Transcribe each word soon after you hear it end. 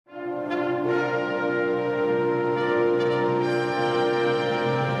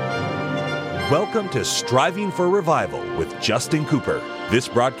Welcome to Striving for Revival with Justin Cooper. This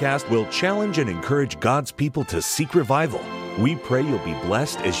broadcast will challenge and encourage God's people to seek revival. We pray you'll be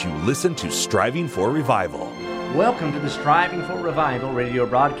blessed as you listen to Striving for Revival. Welcome to the Striving for Revival radio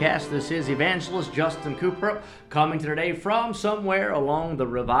broadcast. This is Evangelist Justin Cooper coming today from somewhere along the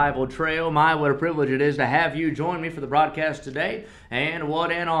revival trail. What a privilege it is to have you join me for the broadcast today. And what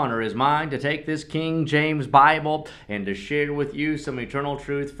an honor is mine to take this King James Bible and to share with you some eternal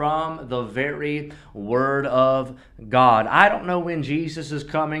truth from the very Word of God. I don't know when Jesus is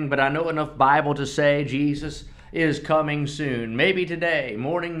coming, but I know enough Bible to say Jesus is coming soon. Maybe today,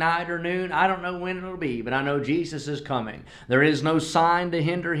 morning, night, or noon. I don't know when it'll be, but I know Jesus is coming. There is no sign to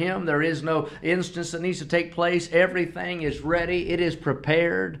hinder him. There is no instance that needs to take place. Everything is ready. It is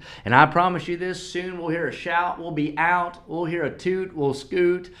prepared. And I promise you this, soon we'll hear a shout. We'll be out. We'll hear a toot. We'll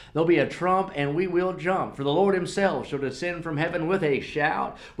scoot. There'll be a trump, and we will jump. For the Lord himself shall descend from heaven with a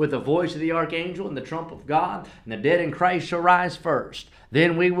shout, with the voice of the archangel and the trump of God, and the dead in Christ shall rise first.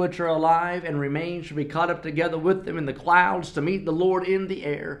 Then we which are alive and remain shall be caught up together with them in the clouds to meet the Lord in the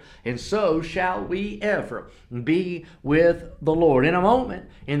air. And so shall we ever be with the Lord. In a moment,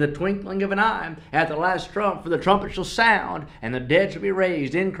 in the twinkling of an eye, at the last trump, for the trumpet shall sound, and the dead shall be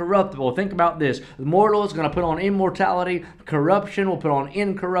raised incorruptible. Think about this. The mortal is going to put on immortality. Corruption will put on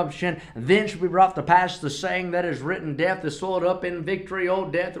incorruption. Then shall be brought to pass the saying that is written, death is swallowed up in victory. O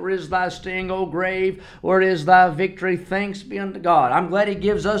death, where is thy sting? O grave, where is thy victory? Thanks be unto God. I'm glad he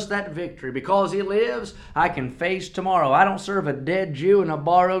gives us that victory. Because he lives, I can face tomorrow. I don't serve a dead Jew in a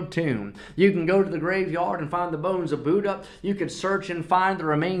borrowed tomb. You can go to the graveyard and find the bones of Buddha. You could search and find the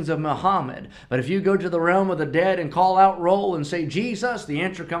remains of Muhammad. But if you go to the realm of the dead and call out roll and say Jesus, the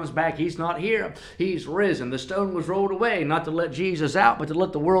answer comes back, he's not here. He's risen. The stone was rolled away, not to let Jesus out, but to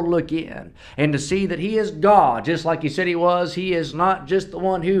let the world look in and to see that he is God, just like he said he was. He is not just the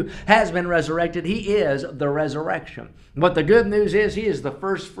one who has been resurrected. He is the resurrection. But the good news is he is the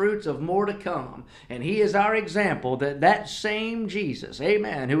first fruits of more to come. And he is our example that same Jesus,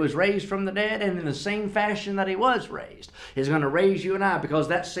 amen, who was raised from the dead and in the same fashion that he was raised, is going to raise you and I, because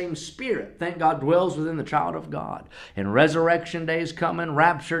that same Spirit, thank God, dwells within the child of God. And resurrection day is coming,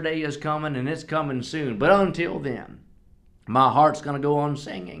 rapture day is coming, and it's coming soon. But until then, my heart's going to go on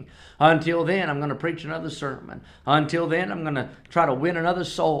singing. Until then, I'm going to preach another sermon. Until then, I'm going to try to win another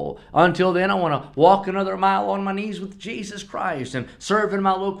soul. Until then, I want to walk another mile on my knees with Jesus Christ and serve in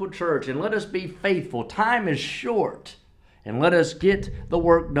my local church. And let us be faithful. Time is short. And let us get the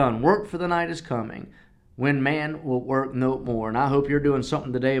work done. Work for the night is coming, when man will work no more. And I hope you're doing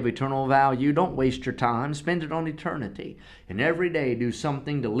something today of eternal value. Don't waste your time. Spend it on eternity. And every day do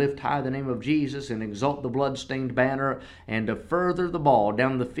something to lift high the name of Jesus and exalt the bloodstained banner and to further the ball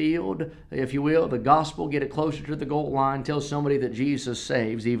down the field, if you will, the gospel, get it closer to the goal line. Tell somebody that Jesus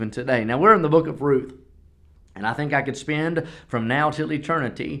saves even today. Now, we're in the book of Ruth. And I think I could spend from now till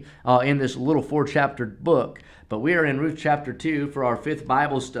eternity in this little 4-chapter book. But we are in Ruth chapter 2 for our 5th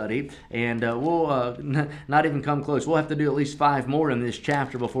Bible study. And we'll not even come close. We'll have to do at least 5 more in this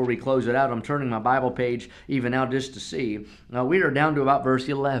chapter before we close it out. I'm turning my Bible page even now just to see. We are down to about verse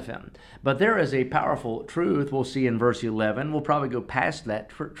 11. But there is a powerful truth we'll see in verse 11. We'll probably go past that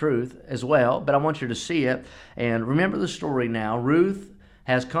truth as well. But I want you to see it. And remember the story now. Ruth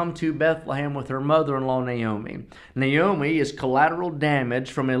has come to Bethlehem with her mother-in-law Naomi. Naomi is collateral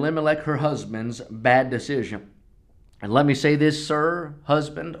damage from Elimelech, her husband's bad decision. And let me say this, sir,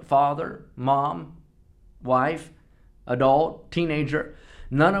 husband, father, mom, wife, adult, teenager,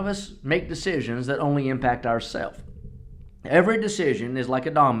 none of us make decisions that only impact ourselves. Every decision is like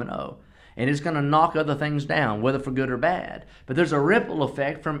a domino, and it's going to knock other things down, whether for good or bad. But there's a ripple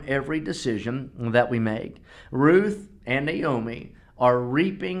effect from every decision that we make. Ruth and Naomi are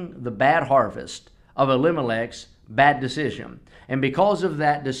reaping the bad harvest of Elimelech's bad decision. And because of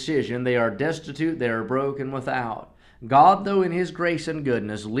that decision, they are destitute, they are broken without. God, though, in his grace and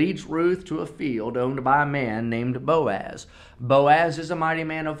goodness, leads Ruth to a field owned by a man named Boaz. Boaz is a mighty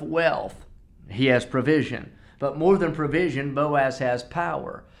man of wealth. He has provision. But more than provision, Boaz has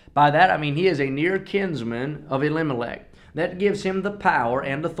power. By that I mean he is a near kinsman of Elimelech. That gives him the power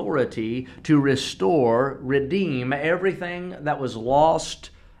and authority to restore, redeem everything that was lost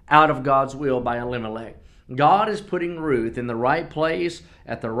out of God's will by Elimelech. God is putting Ruth in the right place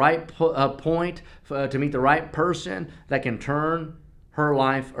at the right point to meet the right person that can turn her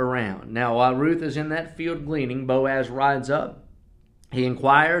life around. Now, while Ruth is in that field gleaning, Boaz rides up. He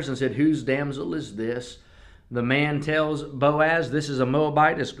inquires and said, "Whose damsel is this?" The man tells Boaz, "This is a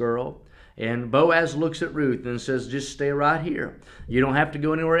Moabitess girl." And Boaz looks at Ruth and says, just stay right here. You don't have to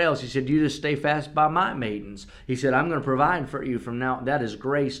go anywhere else. He said, you just stay fast by my maidens. He said, I'm going to provide for you from now. That is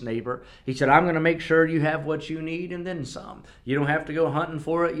grace, neighbor. He said, I'm going to make sure you have what you need and then some. You don't have to go hunting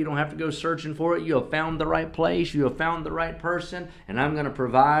for it. You don't have to go searching for it. You have found the right place. You have found the right person. And I'm going to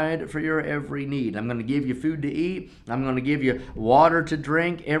provide for your every need. I'm going to give you food to eat. I'm going to give you water to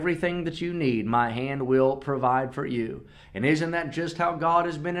drink. Everything that you need, my hand will provide for you. And isn't that just how God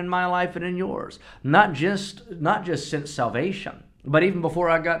has been in my life and in yours? Not just since salvation, but even before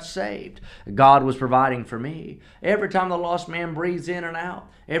I got saved, God was providing for me. Every time the lost man breathes in and out,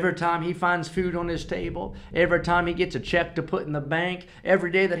 every time he finds food on his table, every time he gets a check to put in the bank,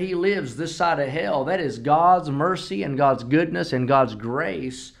 every day that he lives this side of hell, that is God's mercy and God's goodness and God's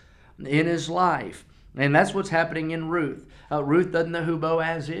grace in his life. And that's what's happening in Ruth. Ruth doesn't know who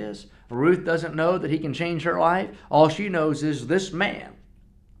Boaz is. Ruth doesn't know that he can change her life. All she knows is this man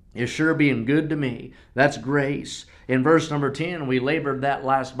is sure being good to me. That's grace. In verse number 10, we labored that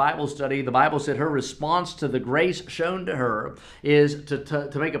last Bible study. The Bible said her response to the grace shown to her is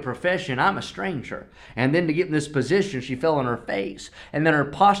to make a profession, I'm a stranger. And then to get in this position, she fell on her face. And then her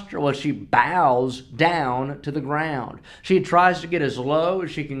posture was she bows down to the ground. She tries to get as low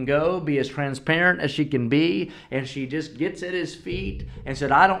as she can go, be as transparent as she can be, and she just gets at his feet and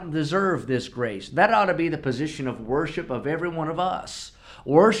said, I don't deserve this grace. That ought to be the position of worship of every one of us.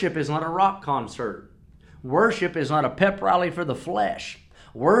 Worship is not a rock concert. Worship is not a pep rally for the flesh.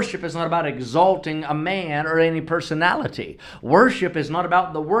 Worship is not about exalting a man or any personality. Worship is not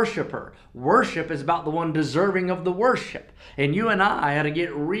about the worshiper. Worship is about the one deserving of the worship. And you and I had to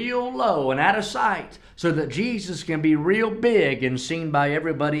get real low and out of sight so that Jesus can be real big and seen by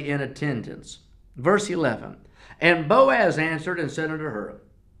everybody in attendance. Verse 11, and Boaz answered and said unto her,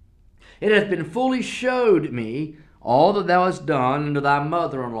 it hath been fully showed me all that thou hast done unto thy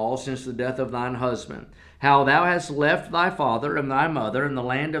mother-in-law since the death of thine husband, how thou hast left thy father and thy mother in the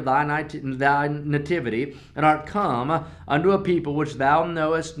land of thy nativity, and art come unto a people which thou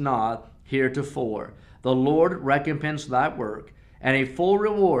knowest not heretofore. The Lord recompense thy work, and a full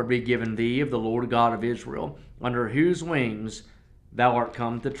reward be given thee of the Lord God of Israel, under whose wings thou art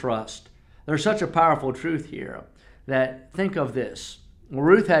come to trust. There's such a powerful truth here that, think of this.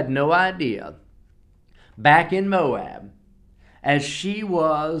 Ruth had no idea back in Moab, as she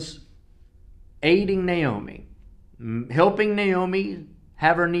was aiding Naomi, helping Naomi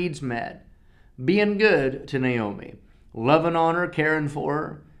have her needs met, being good to Naomi, loving on her, caring for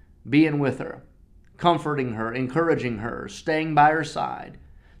her, being with her, comforting her, encouraging her, staying by her side.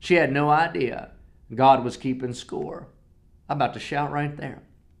 She had no idea God was keeping score. I'm about to shout right there.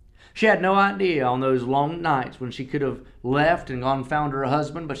 She had no idea on those long nights when she could have left and gone and found her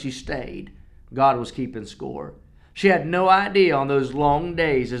husband, but she stayed. God was keeping score. She had no idea on those long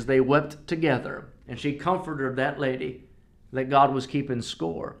days as they wept together, and she comforted that lady, that God was keeping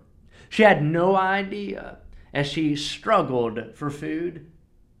score. She had no idea as she struggled for food,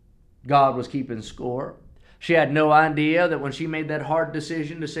 God was keeping score. She had no idea that when she made that hard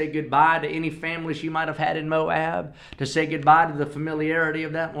decision to say goodbye to any family she might have had in Moab, to say goodbye to the familiarity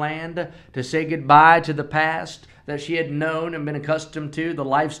of that land, to say goodbye to the past that she had known and been accustomed to, the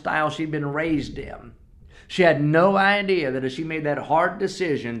lifestyle she'd been raised in. She had no idea that as she made that hard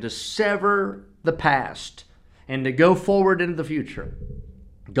decision to sever the past and to go forward into the future,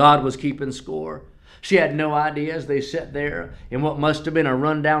 God was keeping score. She had no idea as they sat there in what must have been a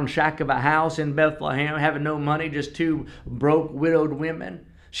rundown shack of a house in Bethlehem, having no money, just two broke, widowed women.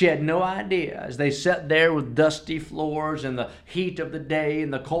 She had no idea as they sat there with dusty floors and the heat of the day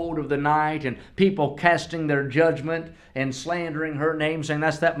and the cold of the night and people casting their judgment and slandering her name, saying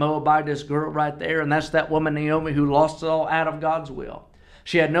that's that Moabitess girl right there and that's that woman Naomi who lost it all out of God's will.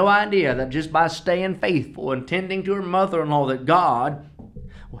 She had no idea that just by staying faithful and tending to her mother-in-law that God,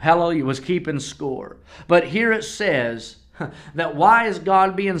 hallelujah, was keeping score. But here it says that why is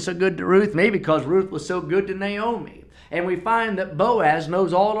God being so good to Ruth? Maybe because Ruth was so good to Naomi. And we find that Boaz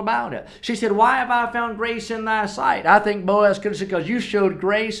knows all about it. She said, why have I found grace in thy sight? I think Boaz could have said, because you showed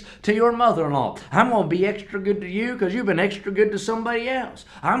grace to your mother-in-law. I'm going to be extra good to you because you've been extra good to somebody else.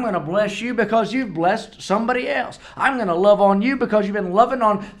 I'm going to bless you because you've blessed somebody else. I'm going to love on you because you've been loving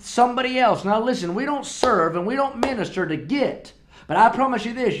on somebody else. Now listen, we don't serve and we don't minister to get. But I promise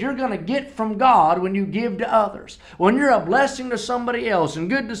you this, you're going to get from God when you give to others. When you're a blessing to somebody else and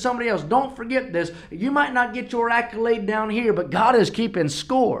good to somebody else, don't forget this. You might not get your accolade down here, but God is keeping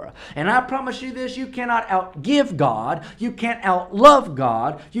score. And I promise you this, you cannot outgive God. You can't outlove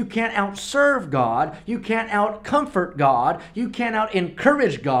God. You can't outserve God. You can't outcomfort God. You can't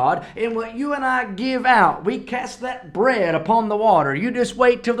out-encourage God. And what you and I give out, we cast that bread upon the water. You just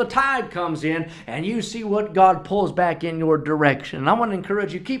wait till the tide comes in and you see what God pulls back in your direction. And I want to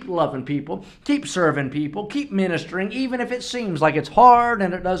encourage you, keep loving people, keep serving people, keep ministering, even if it seems like it's hard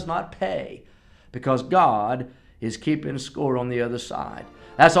and it does not pay, because God is keeping score on the other side.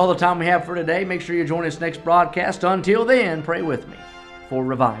 That's all the time we have for today. Make sure you join us next broadcast. Until then, pray with me for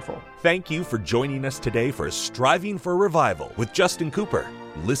revival. Thank you for joining us today for Striving for Revival with Justin Cooper.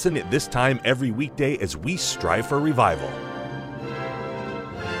 Listen at this time every weekday as we strive for revival.